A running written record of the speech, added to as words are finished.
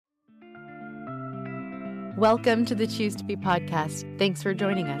Welcome to the Choose to Be podcast. Thanks for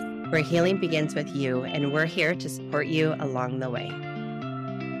joining us. Where healing begins with you, and we're here to support you along the way.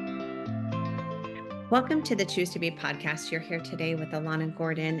 Welcome to the Choose to Be podcast. You're here today with Alana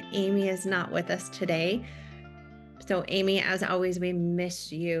Gordon. Amy is not with us today. So Amy, as always, we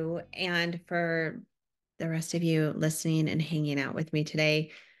miss you. And for the rest of you listening and hanging out with me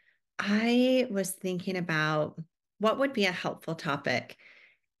today, I was thinking about what would be a helpful topic.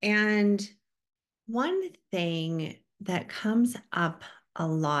 And one thing that comes up a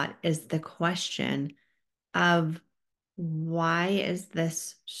lot is the question of why is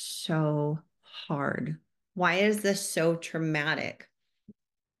this so hard? Why is this so traumatic?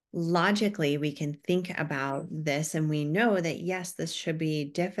 Logically, we can think about this and we know that, yes, this should be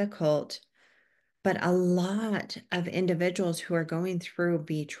difficult, but a lot of individuals who are going through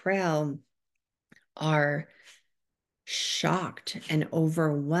betrayal are shocked and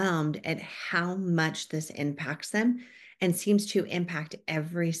overwhelmed at how much this impacts them and seems to impact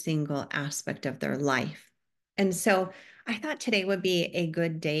every single aspect of their life. And so I thought today would be a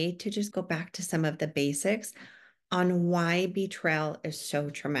good day to just go back to some of the basics on why betrayal is so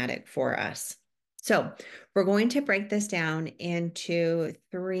traumatic for us. So we're going to break this down into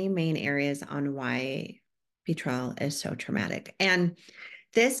three main areas on why betrayal is so traumatic. And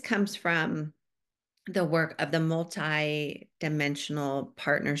this comes from the work of the multi-dimensional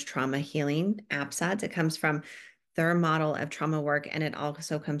partners trauma healing APSADS. It comes from their model of trauma work, and it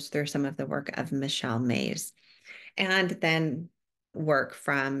also comes through some of the work of Michelle Mays, and then work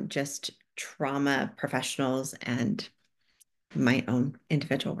from just trauma professionals and my own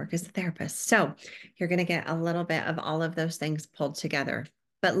individual work as a therapist. So you're going to get a little bit of all of those things pulled together.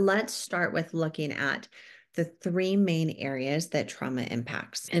 But let's start with looking at the three main areas that trauma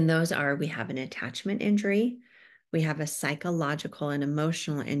impacts. And those are, we have an attachment injury, we have a psychological and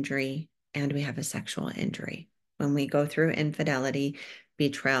emotional injury, and we have a sexual injury when we go through infidelity,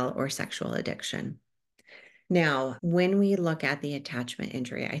 betrayal, or sexual addiction. Now, when we look at the attachment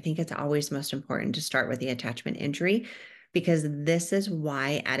injury, I think it's always most important to start with the attachment injury, because this is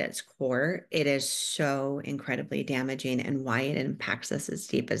why at its core, it is so incredibly damaging and why it impacts us as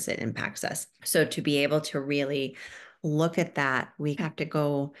deep as it impacts us. So to be able to really look at that, we have to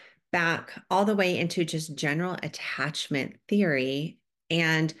go back all the way into just general attachment theory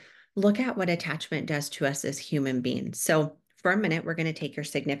and look at what attachment does to us as human beings. So for a minute, we're going to take your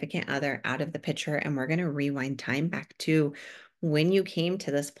significant other out of the picture and we're going to rewind time back to when you came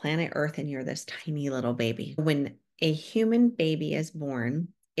to this planet Earth and you're this tiny little baby. When a human baby is born,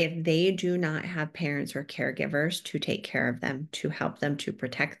 if they do not have parents or caregivers to take care of them, to help them, to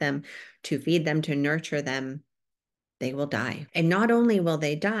protect them, to feed them, to nurture them, they will die. And not only will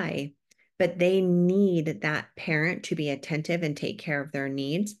they die, but they need that parent to be attentive and take care of their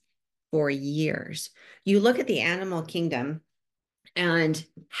needs for years. You look at the animal kingdom and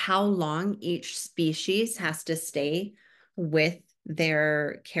how long each species has to stay with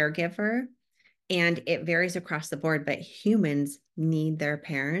their caregiver. And it varies across the board, but humans need their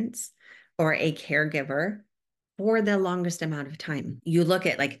parents or a caregiver for the longest amount of time. You look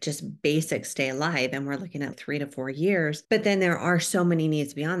at like just basic stay alive, and we're looking at 3 to 4 years, but then there are so many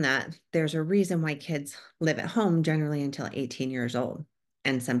needs beyond that. There's a reason why kids live at home generally until 18 years old,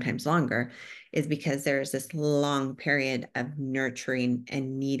 and sometimes longer, is because there's this long period of nurturing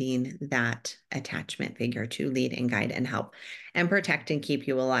and needing that attachment figure to lead and guide and help and protect and keep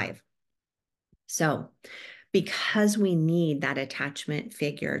you alive. So because we need that attachment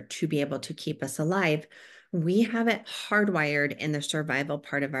figure to be able to keep us alive, we have it hardwired in the survival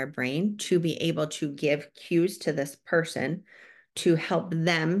part of our brain to be able to give cues to this person to help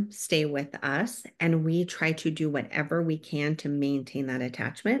them stay with us. And we try to do whatever we can to maintain that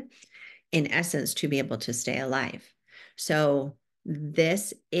attachment, in essence, to be able to stay alive. So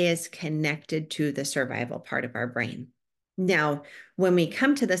this is connected to the survival part of our brain. Now, when we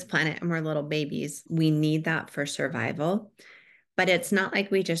come to this planet and we're little babies, we need that for survival, but it's not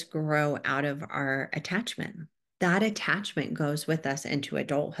like we just grow out of our attachment. That attachment goes with us into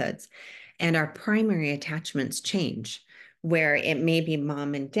adulthoods, and our primary attachments change, where it may be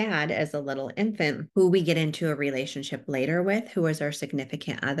mom and dad as a little infant who we get into a relationship later with, who is our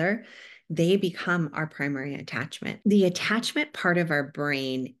significant other. They become our primary attachment. The attachment part of our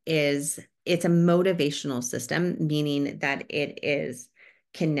brain it's a motivational system, meaning that it is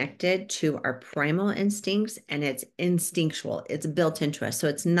connected to our primal instincts and it's instinctual. It's built into us. So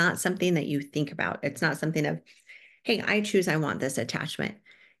it's not something that you think about. It's not something of, hey, I want this attachment.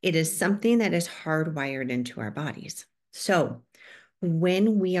 It is something that is hardwired into our bodies. So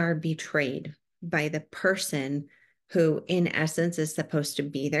when we are betrayed by the person who in essence is supposed to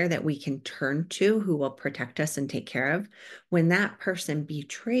be there that we can turn to, who will protect us and take care of. When that person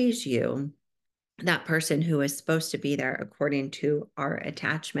betrays you, that person who is supposed to be there according to our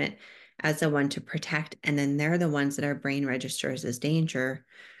attachment as the one to protect, and then they're the ones that our brain registers as danger,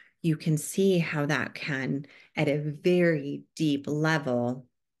 you can see how that can, at a very deep level,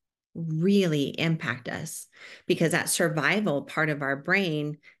 really impact us, because that survival part of our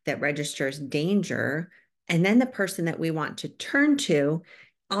brain that registers danger, and then the person that we want to turn to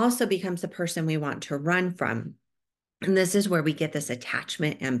also becomes the person we want to run from. And this is where we get this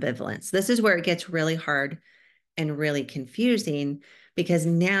attachment ambivalence. This is where it gets really hard and really confusing, because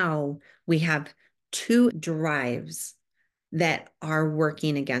now we have two drives that are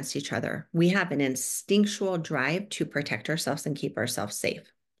working against each other. We have an instinctual drive to protect ourselves and keep ourselves safe.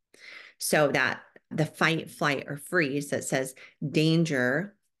 So that the fight, flight, or freeze that says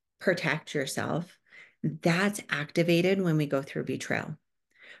danger, protect yourself, that's activated when we go through betrayal.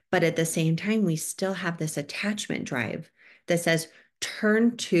 But at the same time, we still have this attachment drive that says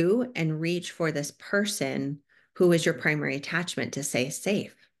turn to and reach for this person who is your primary attachment to stay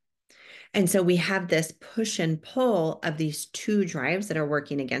safe. And so we have this push and pull of these two drives that are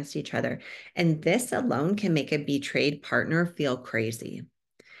working against each other. And this alone can make a betrayed partner feel crazy,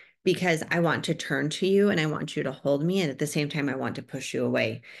 because I want to turn to you and I want you to hold me. And at the same time, I want to push you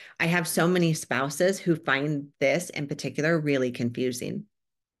away. I have so many spouses who find this in particular really confusing,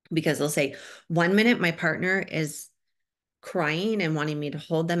 because they'll say, 1 minute, my partner is crying and wanting me to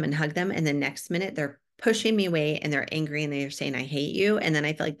hold them and hug them. And the next minute, they're pushing me away and they're angry and they're saying, I hate you. And then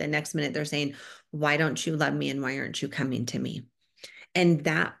I feel like the next minute, they're saying, why don't you love me? And why aren't you coming to me? And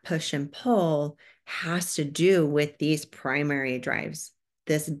that push and pull has to do with these primary drives,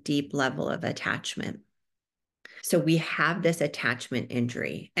 this deep level of attachment. So we have this attachment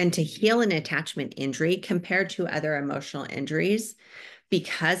injury. And to heal an attachment injury compared to other emotional injuries,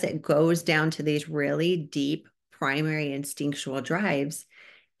 because it goes down to these really deep primary instinctual drives,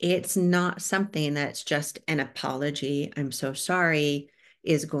 it's not something that's just an apology, I'm so sorry,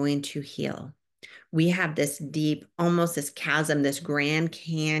 is going to heal. We have this deep, almost this chasm, this Grand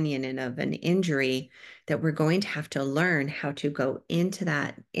Canyon of an injury that we're going to have to learn how to go into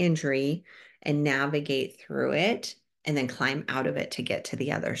that injury and navigate through it and then climb out of it to get to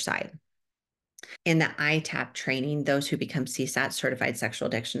the other side. In the ITAP training, those who become CSAT, certified sexual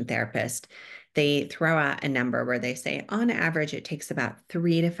addiction therapist, they throw out a number where they say on average it takes about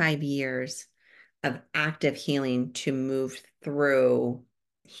 3 to 5 years of active healing to move through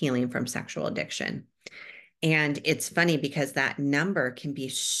healing from sexual addiction. And it's funny because that number can be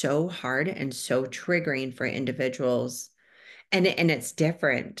so hard and so triggering for individuals. And it's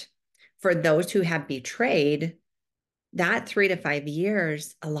different for those who have betrayed. That 3 to 5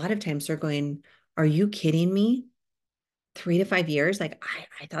 years, a lot of times they're going, are you kidding me? 3 to 5 years? Like,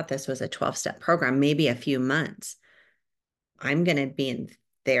 I thought this was a 12-step program, maybe a few months. I'm going to be in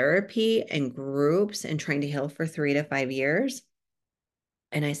therapy and groups and trying to heal for 3 to 5 years.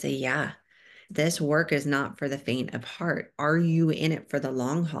 And I say, yeah, this work is not for the faint of heart. Are you in it for the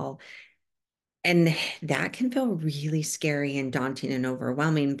long haul? And that can feel really scary and daunting and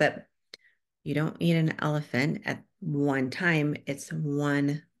overwhelming, but you don't eat an elephant at one time. It's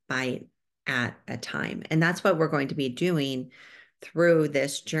one bite at a time. And that's what we're going to be doing through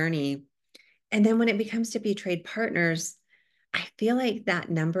this journey. And then when it becomes to betrayed partners, I feel like that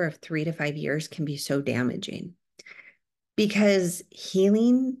number of 3 to 5 years can be so damaging, because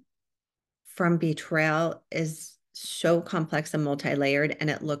healing from betrayal is so complex and multi-layered, and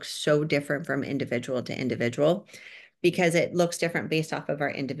it looks so different from individual to individual, because it looks different based off of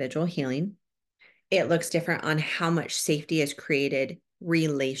our individual healing. It looks different on how much safety is created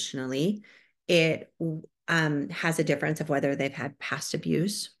relationally. It has a difference of whether they've had past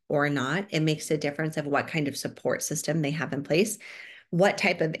abuse or not. It makes a difference of what kind of support system they have in place, what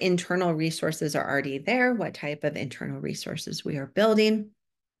type of internal resources are already there, what type of internal resources we are building.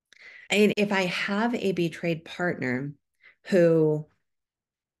 And if I have a betrayed partner who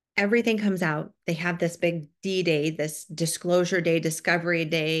everything comes out, they have this big D-Day, this disclosure day, discovery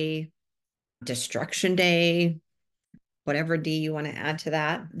day, destruction day, whatever D you want to add to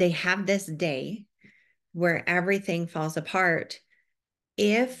that. They have this day where everything falls apart.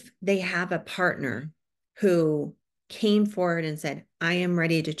 If they have a partner who came forward and said, I am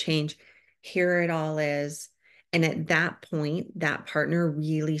ready to change, here it all is. And at that point, that partner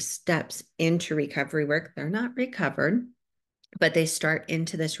really steps into recovery work. They're not recovered, but they start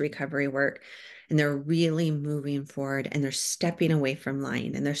into this recovery work and they're really moving forward, and they're stepping away from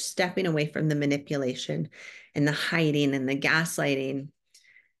lying, and they're stepping away from the manipulation and the hiding and the gaslighting.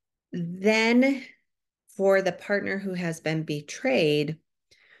 Then for the partner who has been betrayed,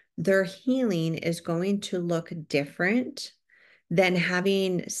 their healing is going to look different than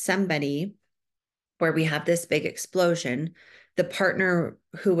having somebody where we have this big explosion, the partner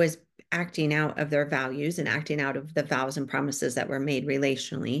who was acting out of their values and acting out of the vows and promises that were made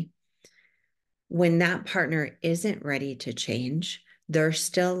relationally. When that partner isn't ready to change, they're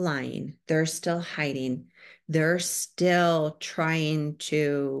still lying, they're still hiding, they're still trying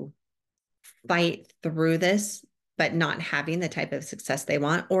to fight through this, but not having the type of success they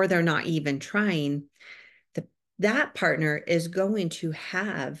want, or they're not even trying. That partner is going to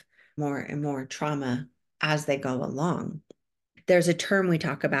have more and more trauma as they go along. There's a term we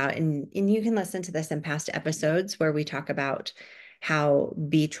talk about, and you can listen to this in past episodes where we talk about how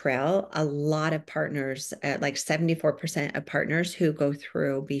betrayal, a lot of partners, like 74% of partners who go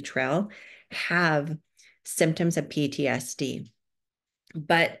through betrayal have symptoms of PTSD.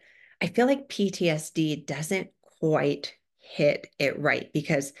 But I feel like PTSD doesn't quite hit it right,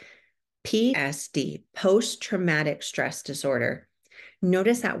 because PTSD, post-traumatic stress disorder,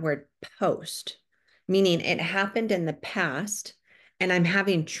 notice that word post, meaning it happened in the past and I'm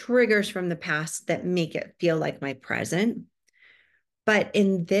having triggers from the past that make it feel like my present. But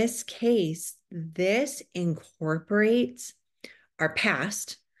in this case, this incorporates our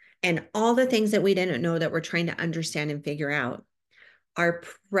past and all the things that we didn't know that we're trying to understand and figure out. Our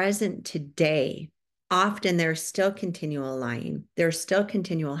present today, often there's still continual lying, there's still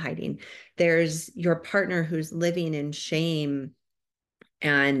continual hiding. There's your partner who's living in shame,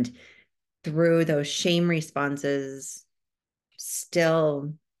 and through those shame responses,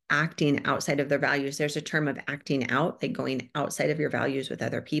 still acting outside of their values. There's a term of acting out, like going outside of your values with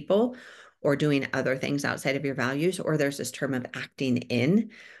other people or doing other things outside of your values. Or there's this term of acting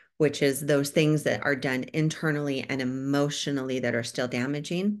in, which is those things that are done internally and emotionally that are still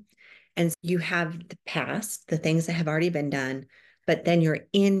damaging. And you have the past, the things that have already been done, but then you're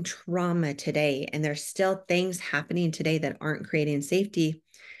in trauma today, and there's still things happening today that aren't creating safety.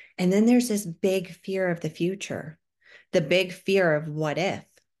 And then there's this big fear of the future, the big fear of what if?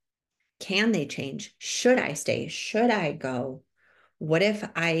 Can they change? Should I stay? Should I go? What if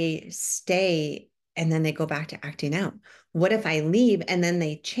I stay and then they go back to acting out? What if I leave and then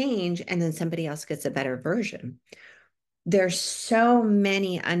they change and then somebody else gets a better version? There's so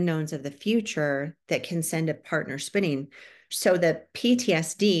many unknowns of the future that can send a partner spinning. So the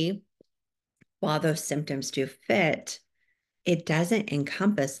PTSD, while those symptoms do fit, it doesn't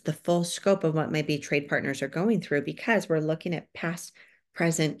encompass the full scope of what my betrayed partners are going through, because we're looking at past,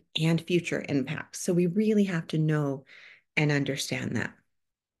 present, and future impacts. So we really have to know and understand that.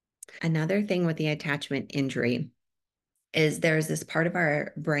 Another thing with the attachment injury is there's this part of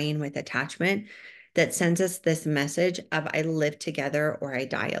our brain with attachment that sends us this message of I live together or I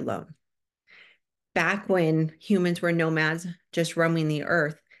die alone. Back when humans were nomads just roaming the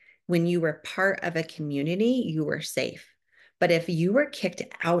earth, when you were part of a community, you were safe. But if you were kicked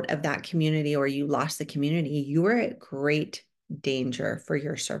out of that community or you lost the community, you were at great danger for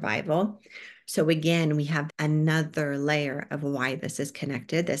your survival. So again, we have another layer of why this is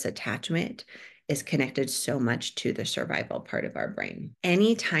connected. This attachment is connected so much to the survival part of our brain.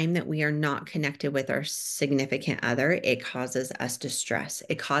 Anytime that we are not connected with our significant other, it causes us distress.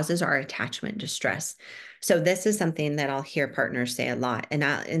 It causes our attachment distress. So this is something that I'll hear partners say a lot.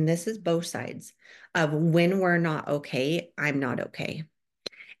 And this is both sides of when we're not okay, I'm not okay.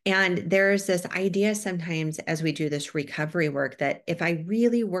 And there's this idea sometimes as we do this recovery work that if I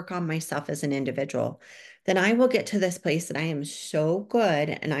really work on myself as an individual, then I will get to this place that I am so good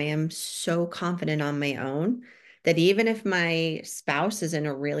and I am so confident on my own that even if my spouse is in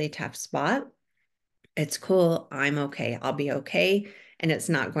a really tough spot, it's cool. I'm okay. I'll be okay. And it's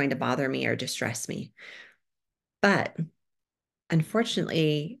not going to bother me or distress me. But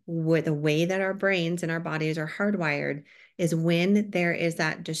unfortunately, with the way that our brains and our bodies are hardwired, is when there is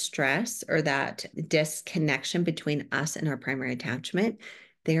that distress or that disconnection between us and our primary attachment,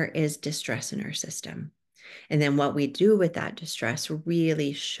 there is distress in our system. And then what we do with that distress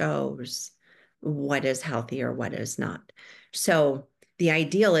really shows what is healthy or what is not. So the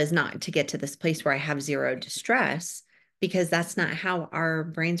ideal is not to get to this place where I have zero distress, because that's not how our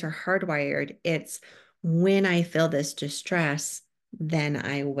brains are hardwired. It's when I feel this distress, then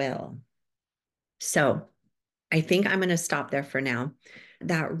I will. So I think I'm going to stop there for now.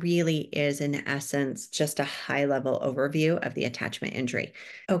 That really is, in essence, just a high level overview of the attachment injury.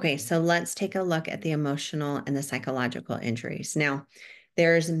 Okay, so let's take a look at the emotional and the psychological injuries. Now,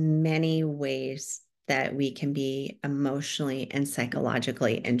 there's many ways that we can be emotionally and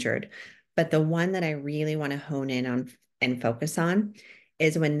psychologically injured, but the one that I really want to hone in on and focus on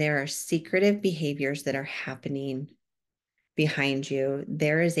is when there are secretive behaviors that are happening behind you,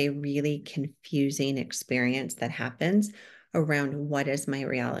 there is a really confusing experience that happens around what is my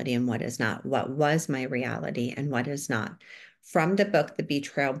reality and what is not, what was my reality and what is not. From the book, The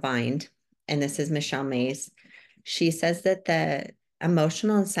Betrayal Bind, and this is Michelle Mays, she says that the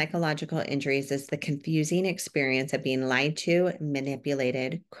emotional and psychological injuries is the confusing experience of being lied to,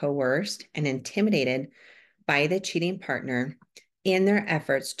 manipulated, coerced, and intimidated by the cheating partner in their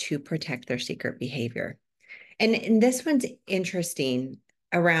efforts to protect their secret behavior. And this one's interesting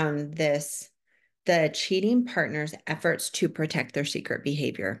around this, the cheating partner's efforts to protect their secret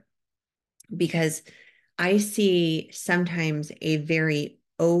behavior, because I see sometimes a very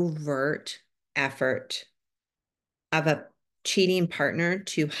overt effort of a cheating partner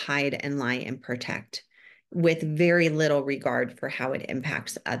to hide and lie and protect with very little regard for how it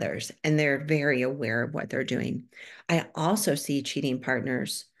impacts others. And they're very aware of what they're doing. I also see cheating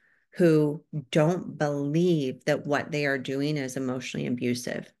partners who don't believe that what they are doing is emotionally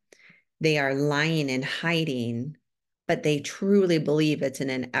abusive. They are lying and hiding, but they truly believe it's in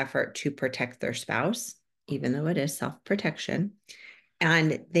an effort to protect their spouse, even though it is self-protection.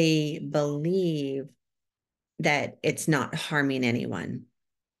 And they believe that it's not harming anyone,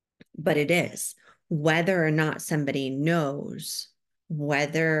 but it is. Whether or not somebody knows,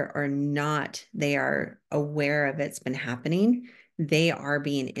 whether or not they are aware of it's been happening, they are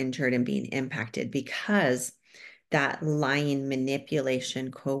being injured and being impacted because that lying,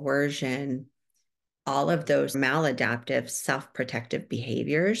 manipulation, coercion, all of those maladaptive, self-protective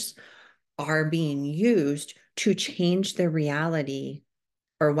behaviors are being used to change the reality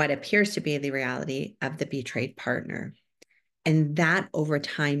or what appears to be the reality of the betrayed partner. And that over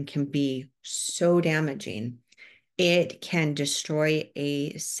time can be so damaging. It can destroy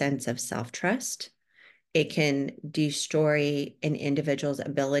a sense of self-trust. It can destroy an individual's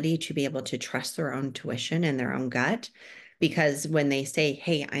ability to be able to trust their own intuition and their own gut. Because when they say,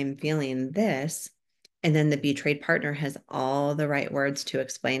 hey, I'm feeling this, and then the betrayed partner has all the right words to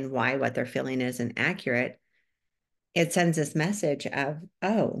explain why what they're feeling isn't accurate, it sends this message of,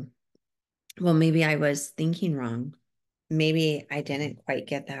 oh, well, maybe I was thinking wrong. Maybe I didn't quite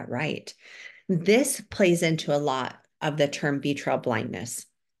get that right. This plays into a lot of the term betrayal blindness.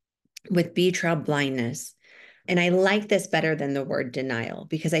 With betrayal blindness, and I like this better than the word denial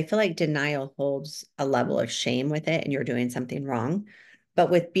because I feel like denial holds a level of shame with it and you're doing something wrong. But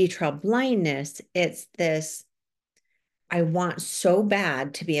with betrayal blindness, it's this, I want so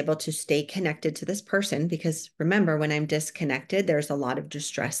bad to be able to stay connected to this person because remember, when I'm disconnected, there's a lot of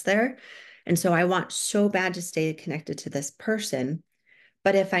distress there. And so I want so bad to stay connected to this person.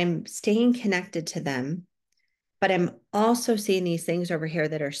 But if I'm staying connected to them, but I'm also seeing these things over here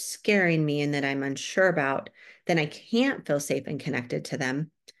that are scaring me and that I'm unsure about, then I can't feel safe and connected to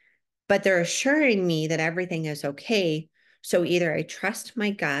them. But they're assuring me that everything is okay. So either I trust my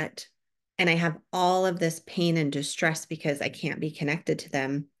gut and I have all of this pain and distress because I can't be connected to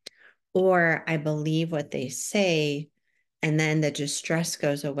them, or I believe what they say and then the distress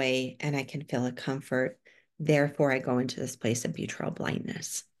goes away and I can feel a comfort. Therefore, I go into this place of betrayal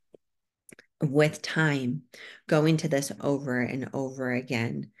blindness. With time, going to this over and over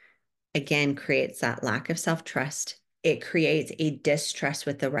again creates that lack of self-trust. It creates a distrust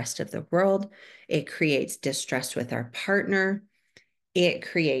with the rest of the world. It creates distrust with our partner. It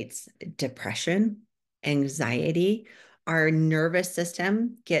creates depression, anxiety. Our nervous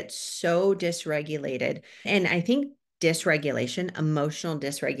system gets so dysregulated. And I think dysregulation, emotional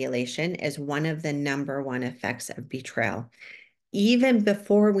dysregulation, is one of the number one effects of betrayal. Even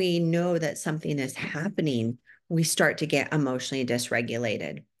before we know that something is happening, we start to get emotionally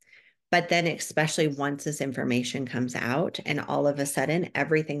dysregulated. But then, especially once this information comes out, and all of a sudden,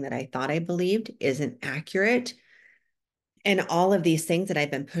 everything that I thought I believed isn't accurate. And all of these things that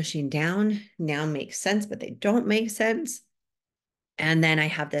I've been pushing down now make sense, but they don't make sense. And then I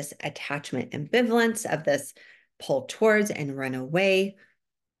have this attachment ambivalence of this pull towards and run away.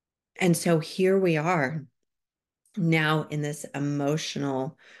 And so here we are now in this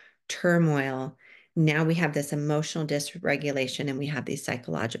emotional turmoil. Now we have this emotional dysregulation and we have these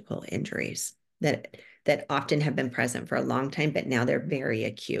psychological injuries that often have been present for a long time, but now they're very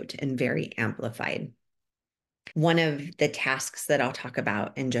acute and very amplified. One of the tasks that I'll talk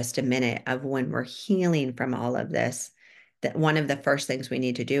about in just a minute of when we're healing from all of this, that one of the first things we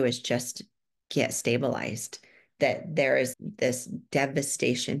need to do is just get stabilized, that there is this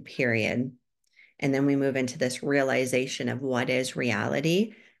devastation period. And then we move into this realization of what is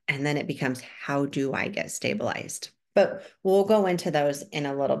reality. And then it becomes, how do I get stabilized? But we'll go into those in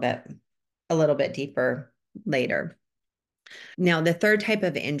a little bit deeper later. Now, the third type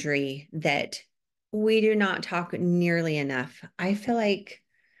of injury that we do not talk nearly enough, I feel like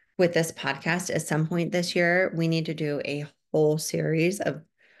with this podcast at some point this year, we need to do a whole series of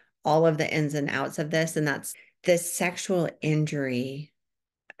all of the ins and outs of this. And that's this sexual injury.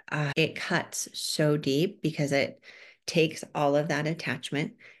 It cuts so deep because it takes all of that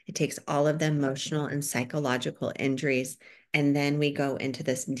attachment, it takes all of the emotional and psychological injuries. And then we go into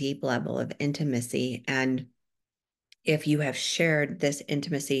this deep level of intimacy. And if you have shared this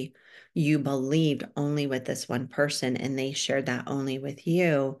intimacy, you believed only with this one person and they shared that only with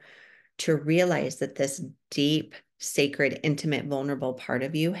you, to realize that this deep, sacred, intimate, vulnerable part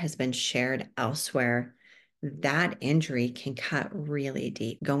of you has been shared elsewhere, that injury can cut really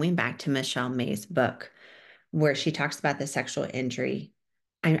deep. Going back to Michelle May's book, where she talks about the sexual injury,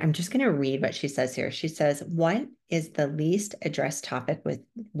 I'm just going to read what she says here. She says, "What is the least addressed topic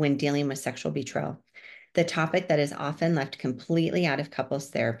when dealing with sexual betrayal? The topic that is often left completely out of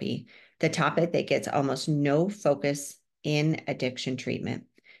couples therapy, the topic that gets almost no focus in addiction treatment.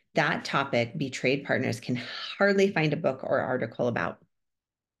 That topic, betrayed partners can hardly find a book or article about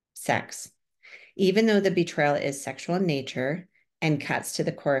sex. Even though the betrayal is sexual in nature and cuts to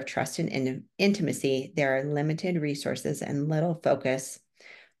the core of trust and intimacy, there are limited resources and little focus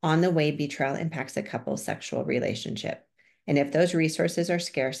on the way betrayal impacts a couple's sexual relationship. And if those resources are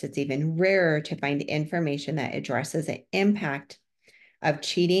scarce, it's even rarer to find information that addresses the impact of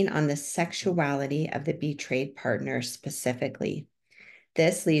cheating on the sexuality of the betrayed partner specifically.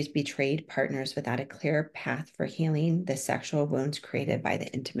 This leaves betrayed partners without a clear path for healing the sexual wounds created by the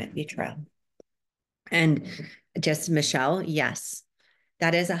intimate betrayal." And just Michelle, yes,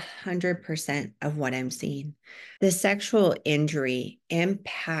 that is 100% of what I'm seeing. The sexual injury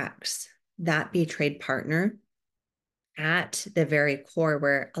impacts that betrayed partner at the very core,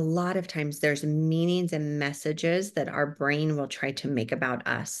 where a lot of times there's meanings and messages that our brain will try to make about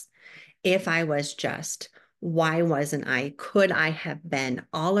us. If I was just, why wasn't I? Could I have been?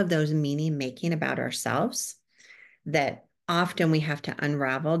 All of those meaning making about ourselves that often we have to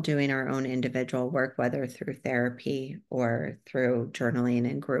unravel doing our own individual work, whether through therapy or through journaling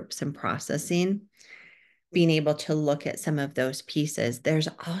and groups and processing, being able to look at some of those pieces. There's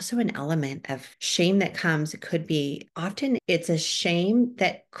also an element of shame that comes. It could be, often it's a shame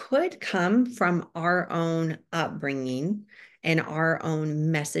that could come from our own upbringing and our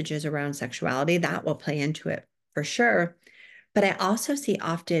own messages around sexuality. That will play into it for sure. But I also see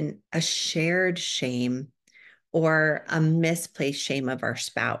often a shared shame or a misplaced shame of our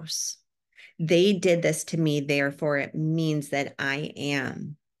spouse. They did this to me, therefore it means that I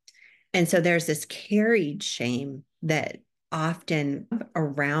am. And so there's this carried shame that often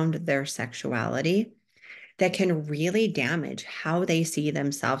around their sexuality that can really damage how they see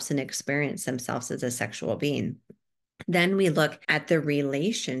themselves and experience themselves as a sexual being. Then we look at the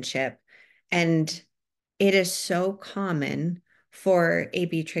relationship, and it is so common for a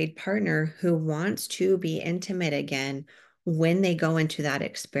betrayed partner who wants to be intimate again. When they go into that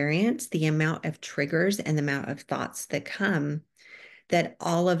experience, the amount of triggers and the amount of thoughts that come, that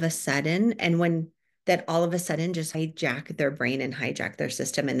all of a sudden, and when that all of a sudden just hijack their brain and hijack their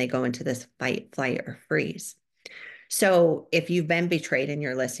system, and they go into this fight, flight, or freeze. So if you've been betrayed and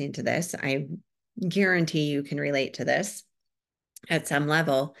you're listening to this, I guarantee you can relate to this at some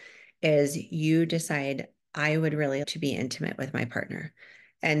level. Is you decide, I would really like to be intimate with my partner.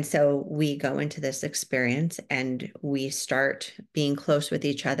 And so we go into this experience and we start being close with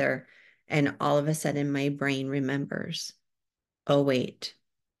each other. And all of a sudden, my brain remembers, oh, wait,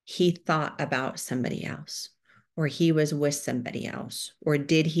 he thought about somebody else, or he was with somebody else, or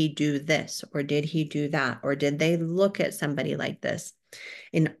did he do this, or did he do that, or did they look at somebody like this?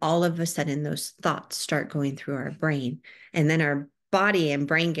 And all of a sudden, those thoughts start going through our brain. And then our body and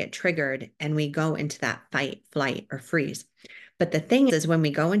brain get triggered, and we go into that fight, flight, or freeze. But the thing is, when we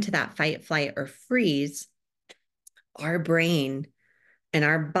go into that fight, flight, or freeze, our brain and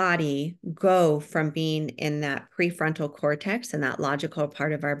our body go from being in that prefrontal cortex and that logical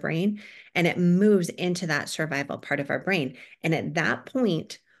part of our brain, and it moves into that survival part of our brain. And at that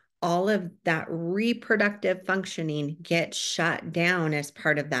point, all of that reproductive functioning gets shut down as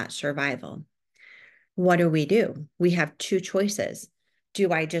part of that survival. What do? We have two choices.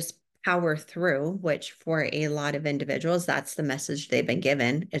 Do I just power through, which for a lot of individuals, that's the message they've been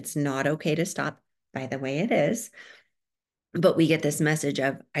given. It's not okay to stop. By the way, it is. But we get this message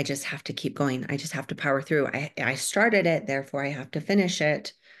of, I just have to keep going. I just have to power through. I started it, therefore I have to finish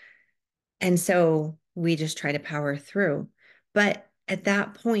it. And so we just try to power through. But at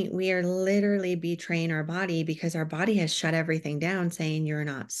that point, we are literally betraying our body, because our body has shut everything down saying you're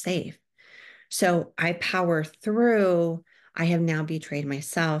not safe. So I power through. I have now betrayed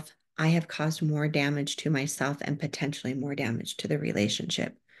myself. I have caused more damage to myself and potentially more damage to the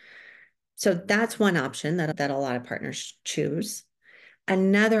relationship. So that's one option that a lot of partners choose.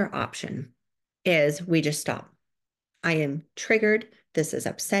 Another option is we just stop. I am triggered. This is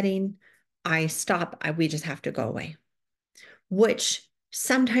upsetting. I stop. We just have to go away, which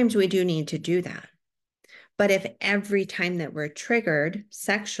sometimes we do need to do that. But if every time that we're triggered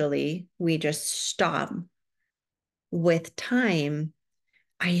sexually, we just stop with time,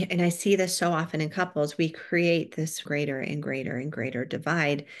 I see this so often in couples, we create this greater and greater and greater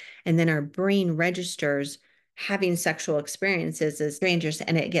divide. And then our brain registers having sexual experiences as strangers,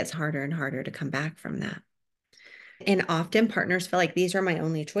 and it gets harder and harder to come back from that. And often partners feel like these are my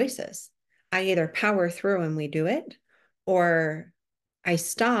only choices. I either power through and we do it, or I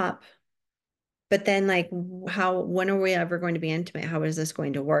stop. But then, like, when are we ever going to be intimate? How is this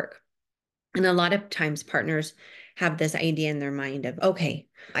going to work? And a lot of times partners have this idea in their mind of, okay,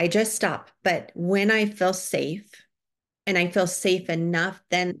 I just stop. But when I feel safe and I feel safe enough,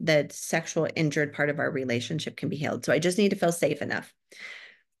 then the sexual injured part of our relationship can be healed. So I just need to feel safe enough.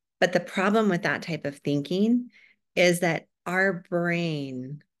 But the problem with that type of thinking is that our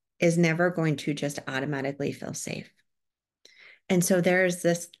brain is never going to just automatically feel safe. And so there's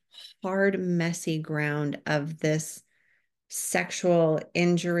this hard, messy ground of this sexual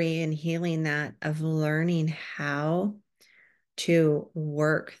injury and healing that, of learning how to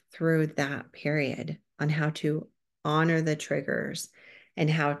work through that period, on how to honor the triggers and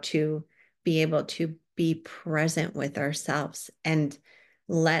how to be able to be present with ourselves and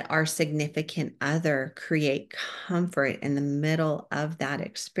let our significant other create comfort in the middle of that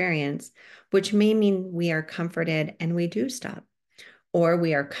experience, which may mean we are comforted and we do stop, or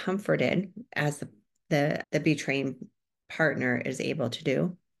we are comforted as the betraying partner is able to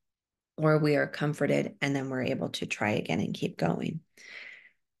do, or we are comforted and then we're able to try again and keep going.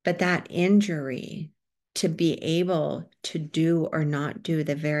 But that injury, to be able to do or not do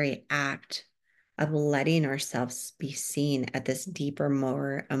the very act of letting ourselves be seen at this deeper,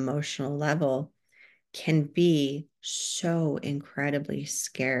 more emotional level, can be so incredibly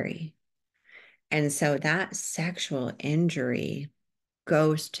scary. And so that sexual injury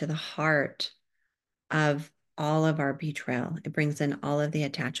goes to the heart of all of our betrayal. It brings in all of the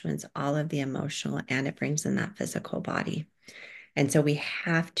attachments, all of the emotional, and it brings in that physical body. And so we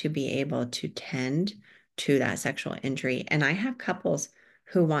have to be able to tend to that sexual injury. And I have couples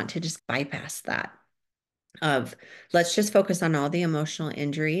who want to just bypass that, of let's just focus on all the emotional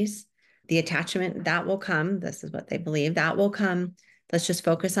injuries. The attachment that will come, this is what they believe, that will come. Let's just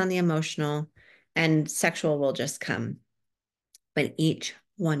focus on the emotional, and sexual will just come. But each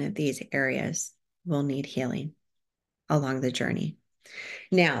one of these areas will need healing along the journey.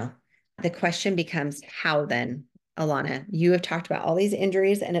 Now, the question becomes, how then? Alana, you have talked about all these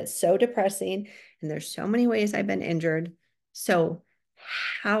injuries and it's so depressing, and there's so many ways I've been injured. So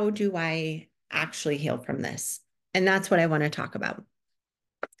how do I actually heal from this? And that's what I want to talk about.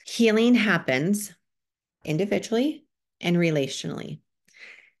 Healing happens individually and relationally.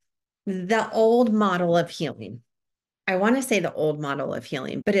 The old model of healing, I want to say the old model of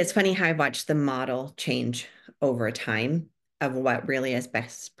healing, but it's funny how I watched the model change over time of what really is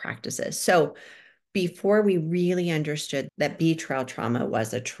best practices. So before we really understood that betrayal trauma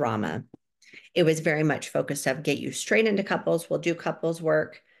was a trauma, it was very much focused of get you straight into couples. We'll do couples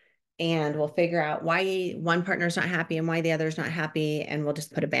work and we'll figure out why one partner's not happy and why the other's not happy. And we'll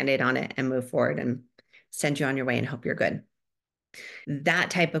just put a Band-Aid on it and move forward and send you on your way and hope you're good.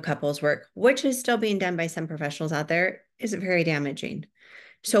 That type of couples work, which is still being done by some professionals out there, is very damaging.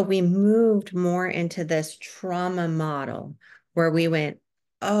 So we moved more into this trauma model where we went,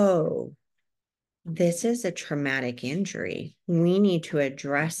 oh, this is a traumatic injury. We need to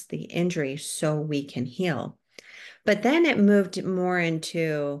address the injury so we can heal. But then it moved more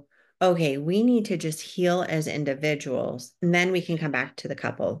into, okay, we need to just heal as individuals, and then we can come back to the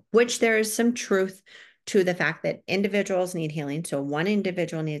couple, which there is some truth to the fact that individuals need healing. So one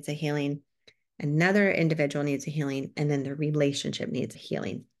individual needs a healing, another individual needs a healing, and then the relationship needs a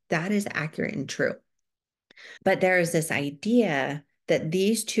healing. That is accurate and true. But there is this idea that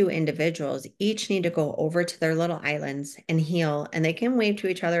these two individuals each need to go over to their little islands and heal, and they can wave to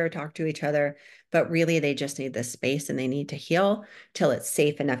each other or talk to each other, but really they just need this space and they need to heal till it's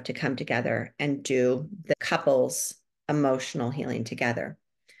safe enough to come together and do the couple's emotional healing together.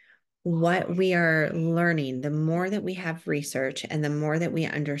 What we are learning, the more that we have research and the more that we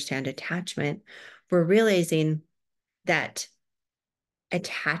understand attachment, we're realizing that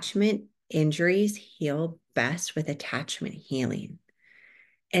attachment injuries heal best with attachment healing.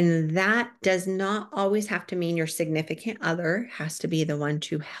 And that does not always have to mean your significant other has to be the one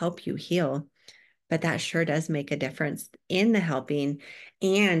to help you heal, but that sure does make a difference in the helping,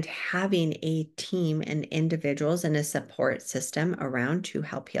 and having a team and individuals and a support system around to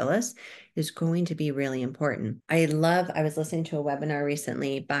help heal us is going to be really important. I was listening to a webinar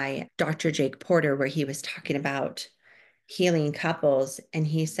recently by Dr. Jake Porter where he was talking about healing couples, and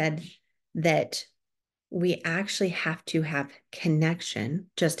he said that we actually have to have connection,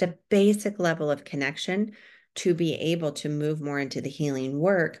 just a basic level of connection to be able to move more into the healing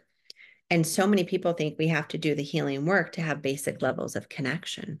work. And so many people think we have to do the healing work to have basic levels of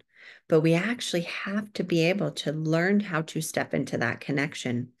connection, but we actually have to be able to learn how to step into that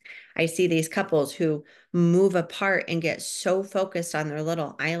connection. I see these couples who move apart and get so focused on their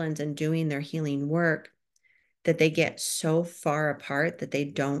little islands and doing their healing work that they get so far apart that they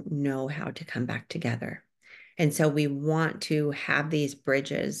don't know how to come back together. And so we want to have these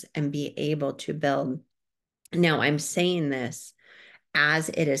bridges and be able to build. Now, I'm saying this as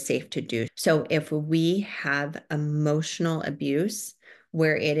it is safe to do. So if we have emotional abuse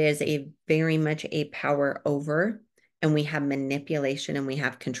where it is a very much a power over, and we have manipulation and we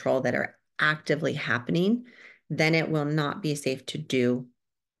have control that are actively happening, then it will not be safe to do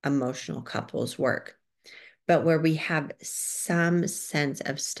emotional couples work. But where we have some sense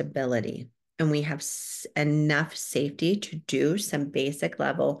of stability and we have enough safety to do some basic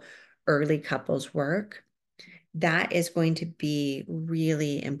level early couples work, that is going to be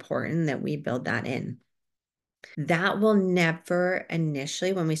really important that we build that in. That will never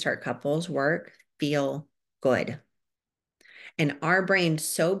initially, when we start couples work, feel good. And our brain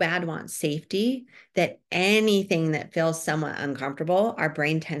so bad wants safety that anything that feels somewhat uncomfortable, our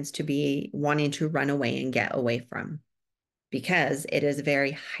brain tends to be wanting to run away and get away from, because it is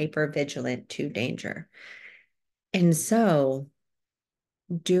very hyper vigilant to danger. And so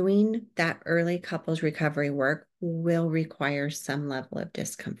doing that early couples recovery work will require some level of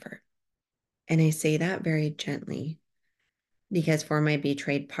discomfort. And I say that very gently because for my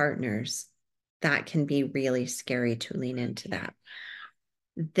betrayed partners, that can be really scary to lean into that.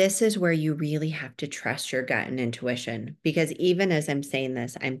 This is where you really have to trust your gut and intuition, because even as I'm saying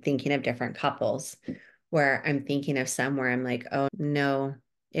this, I'm thinking of different couples where I'm thinking of some where I'm like, oh no,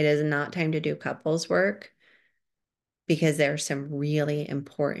 it is not time to do couples work, because there are some really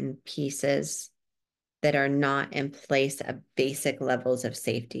important pieces that are not in place of basic levels of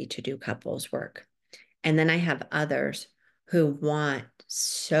safety to do couples work. And then I have others who want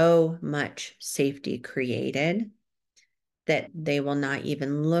so much safety created that they will not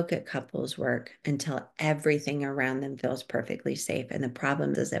even look at couples work until everything around them feels perfectly safe. And the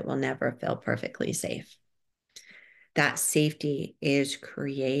problem is it will never feel perfectly safe. That safety is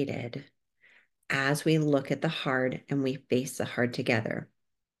created as we look at the hard and we face the hard together.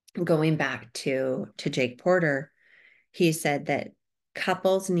 Going back to Jake Porter, he said that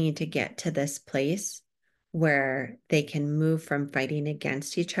couples need to get to this place where they can move from fighting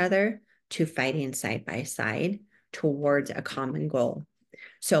against each other to fighting side by side towards a common goal.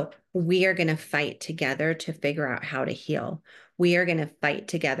 So we are going to fight together to figure out how to heal. We are going to fight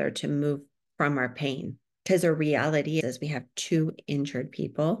together to move from our pain, because the reality is we have two injured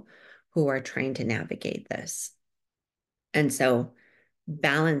people who are trying to navigate this. And so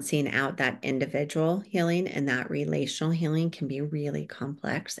balancing out that individual healing and that relational healing can be really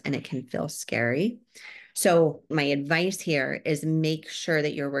complex and it can feel scary. So my advice here is make sure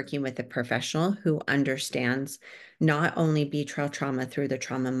that you're working with a professional who understands not only betrayal trauma through the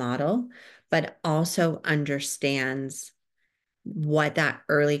trauma model, but also understands what that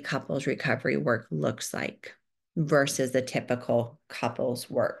early couples recovery work looks like versus the typical couples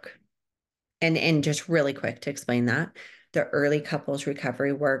work. And just really quick to explain that, the early couples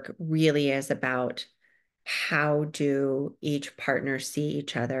recovery work really is about how do each partner see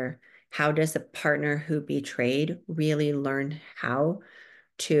each other? How does the partner who betrayed really learn how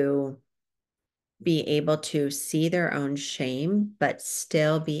to be able to see their own shame, but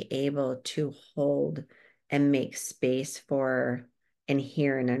still be able to hold and make space for and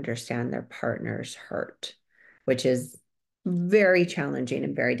hear and understand their partner's hurt, which is very challenging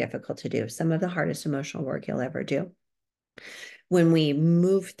and very difficult to do. Some of the hardest emotional work you'll ever do. When we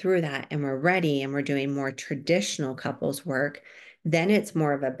move through that and we're ready and we're doing more traditional couples work, then it's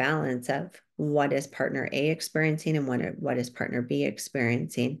more of a balance of what is partner A experiencing and what is partner B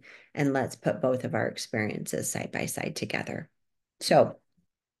experiencing. And let's put both of our experiences side by side together. So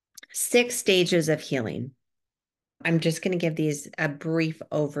 6 stages of healing. I'm just going to give these a brief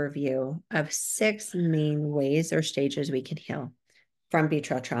overview of 6 main ways or stages we can heal from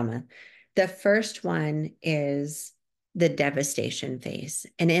betrayal trauma. The first one is the devastation phase.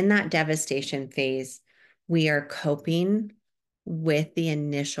 And in that devastation phase, we are coping with the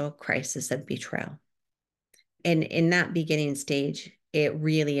initial crisis of betrayal. And in that beginning stage, it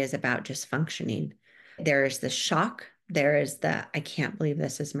really is about just functioning. There is the shock. There is the, I can't believe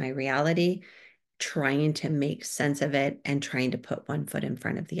this is my reality, trying to make sense of it and trying to put one foot in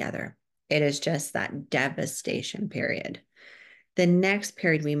front of the other. It is just that devastation period. The next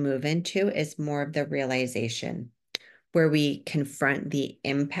period we move into is more of the realization, where we confront the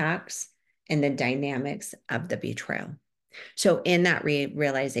impacts and the dynamics of the betrayal. So in that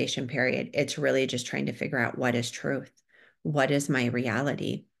realization period, it's really just trying to figure out what is truth. What is my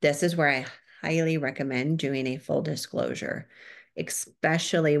reality? This is where I highly recommend doing a full disclosure,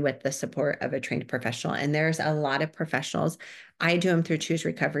 especially with the support of a trained professional. And there's a lot of professionals. I do them through Choose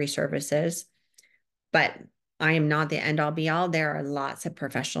Recovery Services, but I am not the end all be all. There are lots of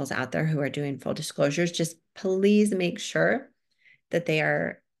professionals out there who are doing full disclosures. Just please make sure that they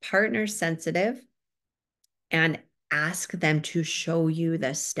are partner sensitive and ask them to show you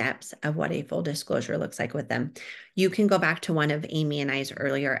the steps of what a full disclosure looks like with them. You can go back to one of Amy and I's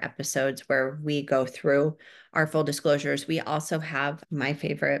earlier episodes where we go through our full disclosures. We also have my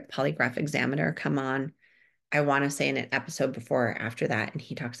favorite polygraph examiner come on, I want to say in an episode before or after that, and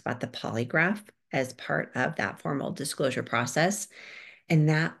he talks about the polygraph as part of that formal disclosure process. And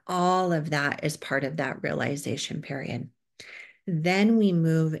that all of that is part of that realization period. Then we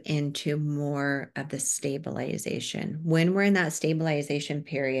move into more of the stabilization. When we're in that stabilization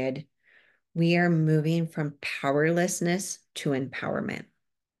period, we are moving from powerlessness to empowerment.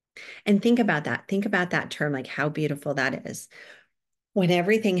 And think about that. Think about that term, like how beautiful that is. When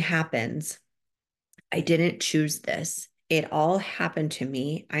everything happens, I didn't choose this. It all happened to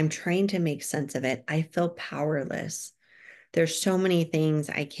me. I'm trying to make sense of it. I feel powerless. There's so many things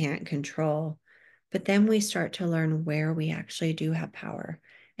I can't control. But then we start to learn where we actually do have power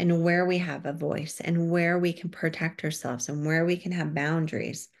and where we have a voice and where we can protect ourselves and where we can have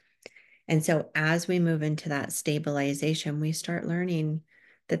boundaries. And so as we move into that stabilization, we start learning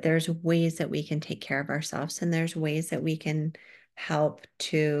that there's ways that we can take care of ourselves and there's ways that we can help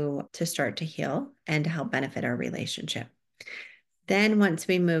to start to heal and to help benefit our relationship. Then once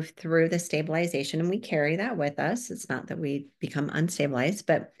we move through the stabilization, and we carry that with us, it's not that we become unstabilized,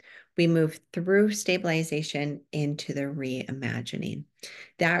 but we move through stabilization into the reimagining.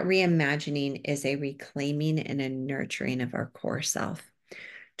 That reimagining is a reclaiming and a nurturing of our core self.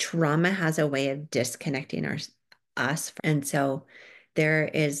 Trauma has a way of disconnecting us. And so there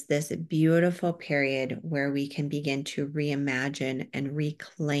is this beautiful period where we can begin to reimagine and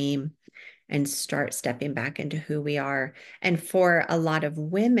reclaim and start stepping back into who we are. And for a lot of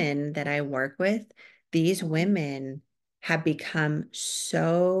women that I work with, these women have become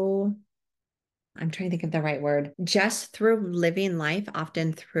so, I'm trying to think of the right word, just through living life,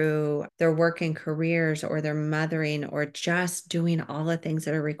 often through their work and careers or their mothering or just doing all the things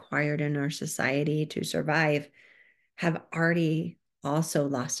that are required in our society to survive, have already also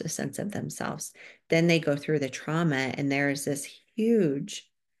lost a sense of themselves. Then they go through the trauma and there's this huge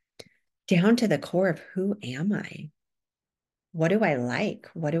down to the core of who am I? What do I like?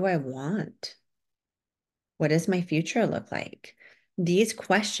 What do I want? What does my future look like? These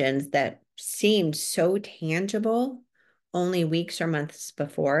questions that seemed so tangible only weeks or months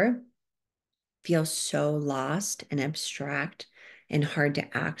before feel so lost and abstract and hard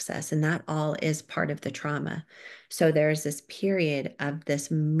to access. And that all is part of the trauma. So there's this period of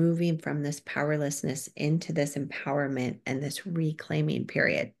this moving from this powerlessness into this empowerment and this reclaiming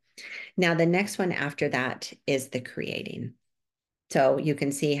period. Now, the next one after that is the creating. So you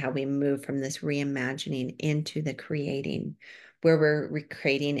can see how we move from this reimagining into the creating, where we're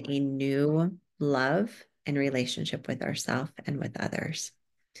recreating a new love and relationship with ourselves and with others.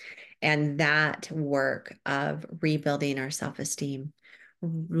 And that work of rebuilding our self-esteem,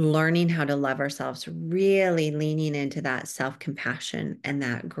 learning how to love ourselves, really leaning into that self-compassion and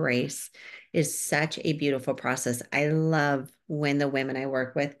that grace is such a beautiful process. I love when the women I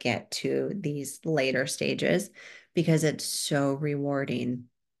work with get to these later stages because it's so rewarding.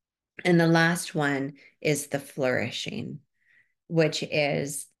 And the last one is the flourishing, which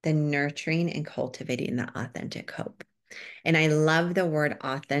is the nurturing and cultivating the authentic hope. And I love the word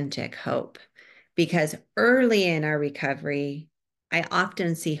authentic hope because early in our recovery, I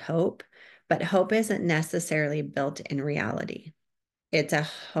often see hope, but hope isn't necessarily built in reality. It's a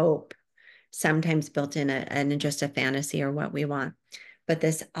hope, sometimes built in just a fantasy or what we want. But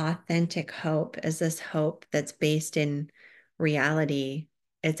this authentic hope is this hope that's based in reality.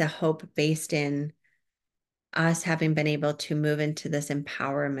 It's a hope based in us having been able to move into this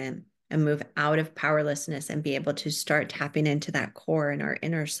empowerment and move out of powerlessness and be able to start tapping into that core and our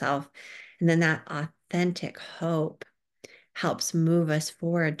inner self. And then that authentic hope helps move us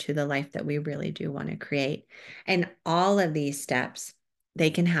forward to the life that we really do want to create. And all of these steps, they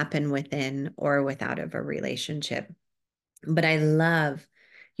can happen within or without of a relationship. But I love,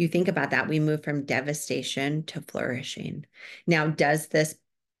 you think about that, we move from devastation to flourishing. Now, does this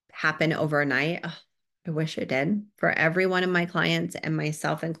happen overnight? Oh, I wish it did. For every one of my clients and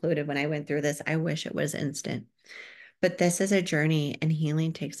myself included, when I went through this, I wish it was instant. But this is a journey, and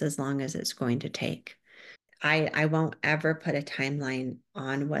healing takes as long as it's going to take. I won't ever put a timeline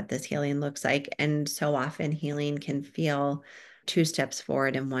on what this healing looks like. And so often healing can feel two steps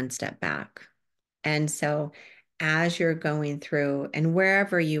forward and one step back. And so as you're going through and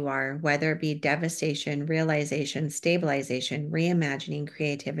wherever you are, whether it be devastation, realization, stabilization, reimagining,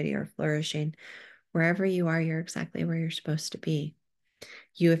 creativity, or flourishing, wherever you are, you're exactly where you're supposed to be.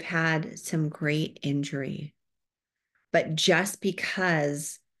 You have had some great injury, but just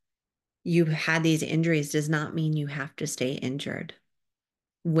because you had these injuries does not mean you have to stay injured.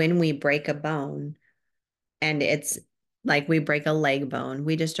 When we break a bone, and it's like we break a leg bone,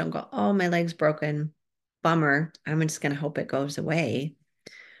 we just don't go, oh, my leg's broken. Bummer. I'm just going to hope it goes away.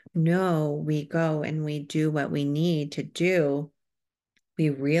 No, we go and we do what we need to do.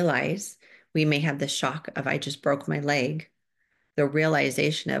 We realize we may have the shock of, I just broke my leg. The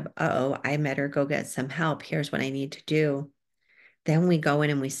realization of, oh, I better go get some help. Here's what I need to do. Then we go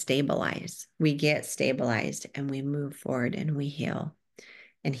in and we stabilize. We get stabilized and we move forward and we heal.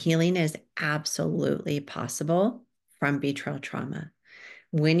 And healing is absolutely possible from betrayal trauma.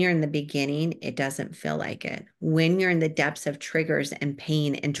 When you're in the beginning, it doesn't feel like it. When you're in the depths of triggers and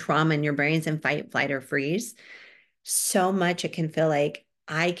pain and trauma and your brain's in fight, flight, or freeze, so much it can feel like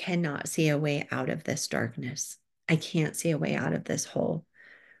I cannot see a way out of this darkness. I can't see a way out of this hole.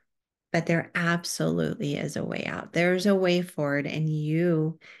 But there absolutely is a way out. There's a way forward. And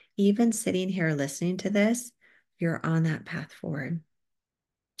you, even sitting here listening to this, you're on that path forward.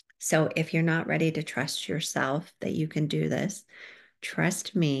 So if you're not ready to trust yourself that you can do this,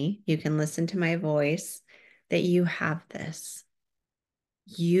 trust me, you can listen to my voice, that you have this.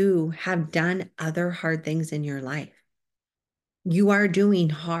 You have done other hard things in your life. You are doing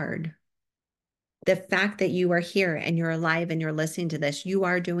hard. The fact that you are here and you're alive and you're listening to this, you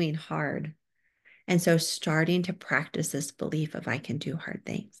are doing hard. And so starting to practice this belief of I can do hard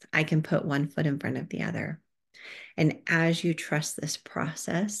things. I can put one foot in front of the other. And as you trust this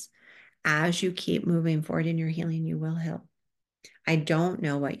process, as you keep moving forward in your healing, you will heal. I don't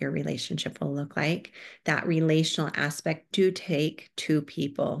know what your relationship will look like. That relational aspect do take two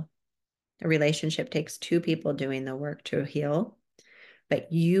people. A relationship takes two people doing the work to heal,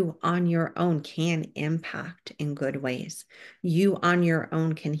 but you on your own can impact in good ways. You on your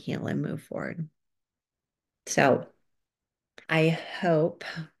own can heal and move forward. So I hope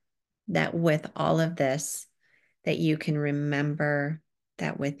that with all of this, that you can remember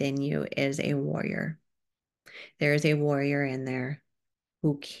that within you is a warrior. There is a warrior in there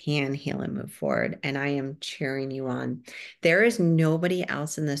who can heal and move forward. And I am cheering you on. There is nobody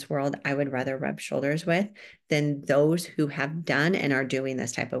else in this world I would rather rub shoulders with than those who have done and are doing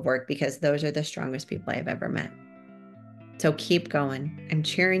this type of work, because those are the strongest people I've ever met. So keep going. I'm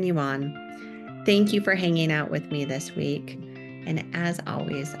cheering you on. Thank you for hanging out with me this week. And as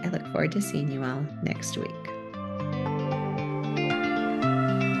always, I look forward to seeing you all next week.